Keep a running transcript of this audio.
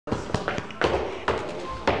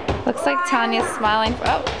Looks like Tanya's smiling.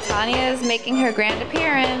 Oh, Tanya is making her grand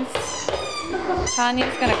appearance.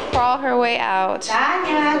 Tanya's gonna crawl her way out.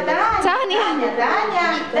 Tanya, Tanya,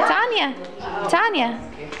 Tanya, Tanya, Tanya.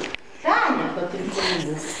 Tanya.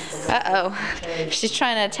 Uh-oh, she's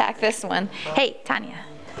trying to attack this one. Hey, Tanya,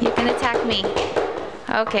 you can attack me.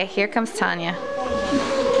 Okay, here comes Tanya.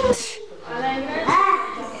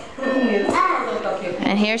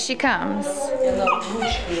 And here she comes.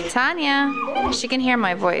 Tanya, she can hear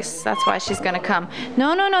my voice. That's why she's gonna come.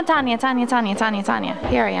 No, no, no, Tanya, Tanya, Tanya, Tanya, Tanya.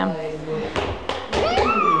 Here I am.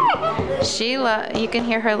 You can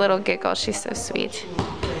hear her little giggle. She's so sweet.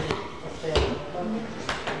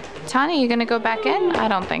 Tanya, you gonna go back in? I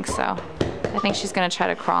don't think so. I think she's gonna try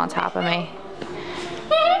to crawl on top of me.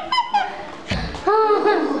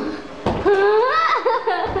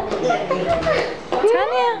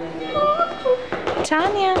 Tanya.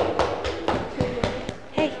 Tanya.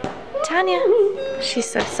 Hey, Tanya. She's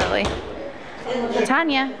so silly.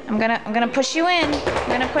 Tanya, I'm gonna push you in. I'm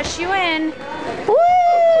gonna push you in. Woo!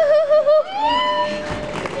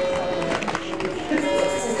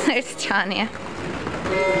 There's Tanya.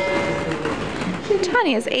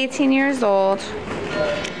 Tanya is 18 years old.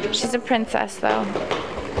 She's a princess though.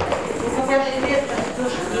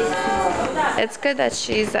 It's good that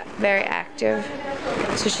she's very active,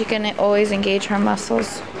 so she can always engage her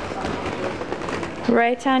muscles.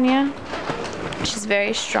 Right, Tanya? She's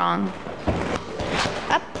very strong.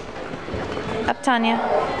 Up. Up, Tanya.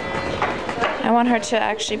 I want her to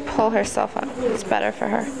actually pull herself up. It's better for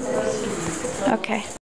her. Okay.